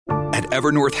At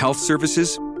Evernorth Health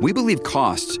Services, we believe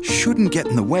costs shouldn't get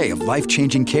in the way of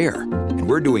life-changing care, and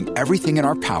we're doing everything in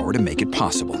our power to make it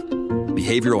possible.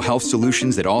 Behavioral health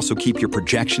solutions that also keep your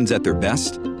projections at their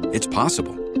best? It's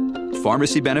possible.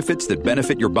 Pharmacy benefits that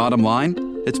benefit your bottom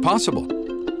line? It's possible.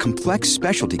 Complex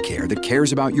specialty care that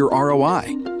cares about your ROI?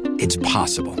 It's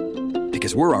possible.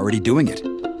 Because we're already doing it.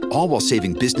 All while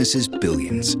saving businesses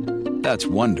billions. That's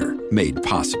Wonder made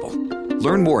possible.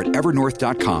 Learn more at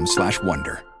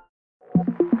evernorth.com/wonder.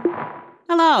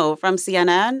 Hello, from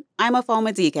CNN, I'm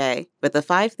Afoma Dike with the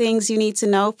 5 things you need to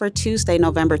know for Tuesday,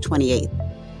 November 28th.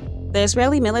 The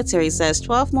Israeli military says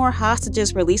 12 more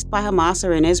hostages released by Hamas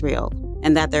are in Israel,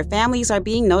 and that their families are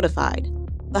being notified.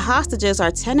 The hostages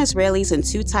are 10 Israelis and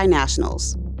 2 Thai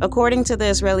nationals, according to the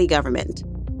Israeli government.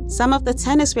 Some of the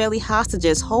 10 Israeli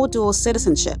hostages hold dual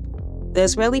citizenship. The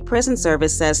Israeli prison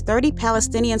service says 30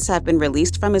 Palestinians have been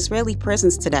released from Israeli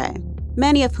prisons today,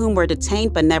 many of whom were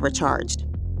detained but never charged.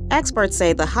 Experts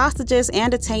say the hostages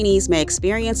and detainees may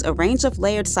experience a range of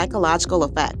layered psychological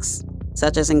effects,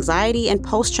 such as anxiety and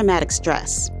post-traumatic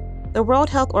stress. The World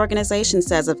Health Organization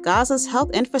says if Gaza's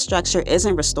health infrastructure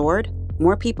isn't restored,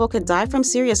 more people could die from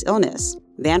serious illness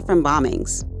than from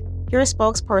bombings. Here's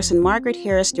spokesperson Margaret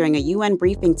Harris during a UN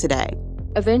briefing today.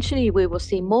 Eventually, we will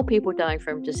see more people dying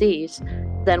from disease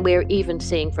than we're even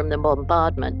seeing from the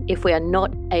bombardment if we are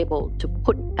not able to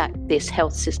put back this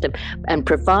health system and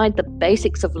provide the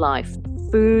basics of life,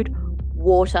 food,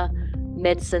 water,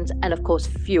 medicines, and of course,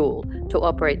 fuel to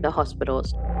operate the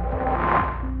hospitals.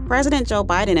 President Joe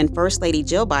Biden and First Lady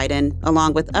Jill Biden,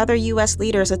 along with other U.S.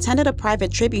 leaders, attended a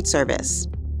private tribute service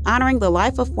honoring the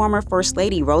life of former First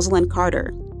Lady Rosalynn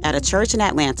Carter at a church in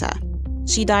Atlanta.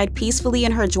 She died peacefully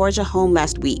in her Georgia home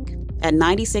last week at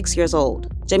 96 years old.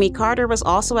 Jimmy Carter was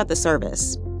also at the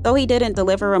service, though he didn't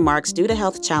deliver remarks due to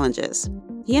health challenges.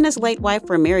 He and his late wife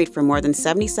were married for more than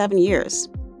 77 years.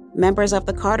 Members of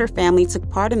the Carter family took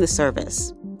part in the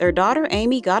service. Their daughter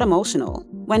Amy got emotional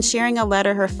when sharing a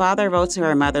letter her father wrote to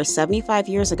her mother 75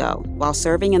 years ago while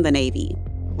serving in the Navy.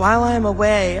 While I am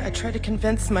away, I try to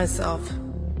convince myself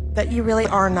that you really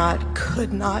are not,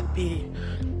 could not be,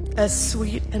 as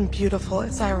sweet and beautiful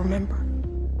as I remember.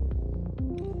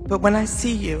 But when I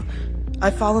see you, I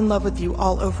fall in love with you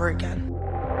all over again.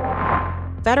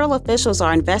 Federal officials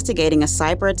are investigating a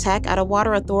cyber attack at a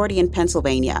water authority in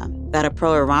Pennsylvania that a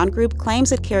pro-Iran group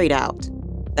claims it carried out.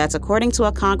 That's according to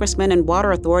a congressman and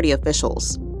water authority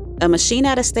officials. A machine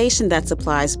at a station that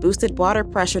supplies boosted water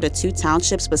pressure to 2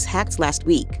 townships was hacked last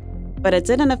week, but it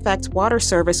didn't affect water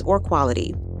service or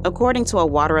quality, according to a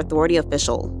water authority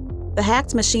official. The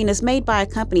hacked machine is made by a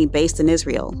company based in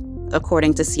Israel,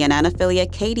 according to CNN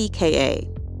affiliate KDKA.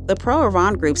 The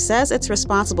pro-Iran group says it's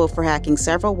responsible for hacking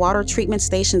several water treatment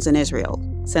stations in Israel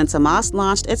since Hamas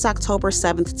launched its October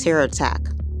 7th terror attack.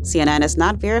 CNN has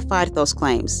not verified those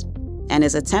claims and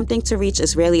is attempting to reach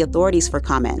Israeli authorities for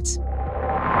comment.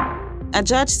 A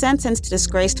judge sentenced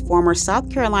disgraced former South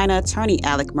Carolina attorney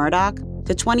Alec Murdaugh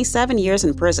to 27 years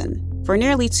in prison for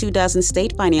nearly 24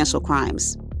 state financial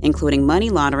crimes, including money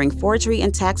laundering, forgery,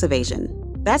 and tax evasion.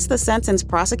 That's the sentence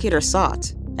prosecutors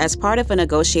sought as part of a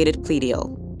negotiated plea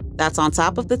deal. That's on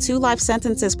top of the 2 life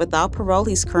sentences without parole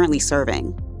he's currently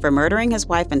serving for murdering his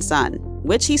wife and son,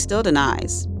 which he still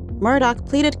denies. Murdaugh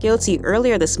pleaded guilty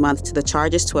earlier this month to the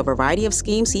charges to a variety of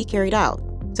schemes he carried out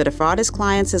to defraud his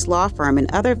clients, his law firm,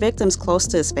 and other victims close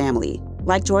to his family,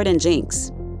 like Jordan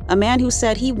Jinks, a man who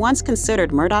said he once considered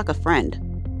Murdaugh a friend.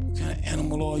 What kind of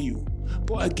animal are you?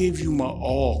 Boy, I gave you my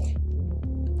all.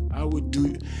 I would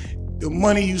do the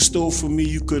money you stole from me,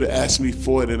 you could have asked me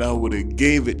for it and I would have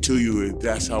gave it to you if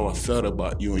that's how I felt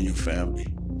about you and your family.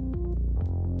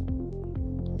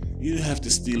 You didn't have to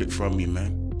steal it from me,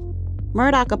 man.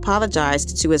 Murdaugh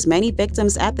apologized to his many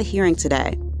victims at the hearing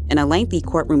today in a lengthy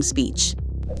courtroom speech.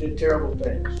 I did terrible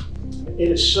things. It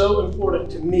is so important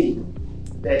to me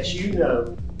that you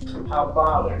know how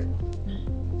bothered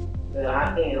that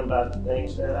I am by the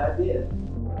things that I did.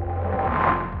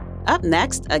 Up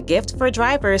next, a gift for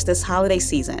drivers this holiday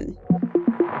season.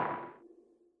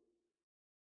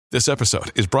 This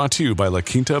episode is brought to you by La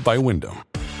Quinta by Wyndham.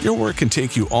 Your work can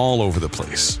take you all over the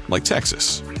place, like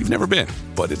Texas. You've never been,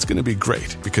 but it's going to be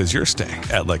great because you're staying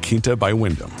at La Quinta by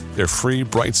Wyndham. Their free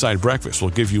Bright Side breakfast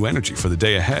will give you energy for the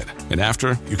day ahead. And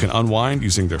after, you can unwind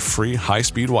using their free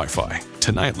high-speed Wi-Fi.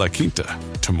 Tonight, La Quinta.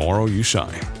 Tomorrow, you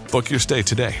shine. Book your stay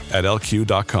today at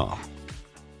lq.com.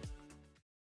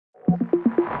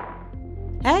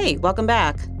 Hey, welcome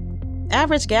back.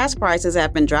 Average gas prices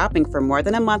have been dropping for more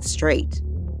than a month straight.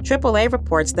 AAA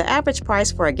reports the average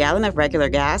price for a gallon of regular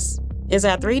gas is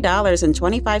at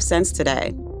 $3.25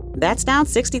 today. That's down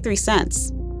 63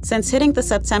 cents. since hitting the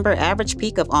September average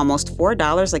peak of almost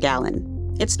 $4 a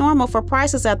gallon. It's normal for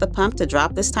prices at the pump to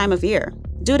drop this time of year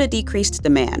due to decreased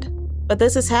demand. But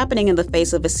this is happening in the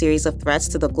face of a series of threats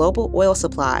to the global oil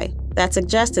supply that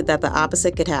suggested that the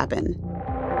opposite could happen.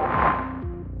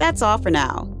 That's all for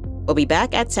now. We'll be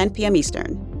back at 10 p.m.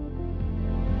 Eastern.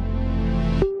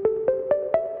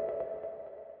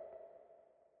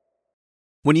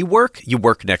 When you work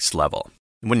next level.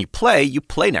 And when you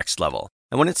play next level.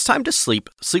 And when it's time to sleep,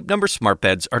 Sleep Number smart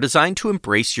beds are designed to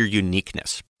embrace your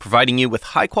uniqueness, providing you with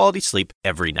high-quality sleep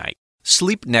every night.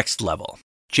 Sleep next level.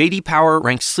 J.D. Power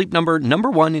ranks Sleep Number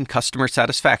 #1 in customer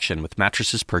satisfaction with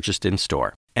mattresses purchased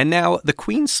in-store. And now, the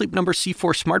Queen Sleep Number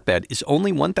C4 smart bed is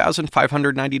only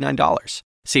 $1,599.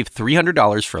 Save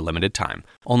 $300 for a limited time,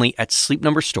 only at Sleep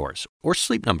Number stores or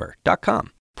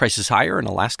sleepnumber.com. Prices higher in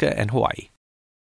Alaska and Hawaii.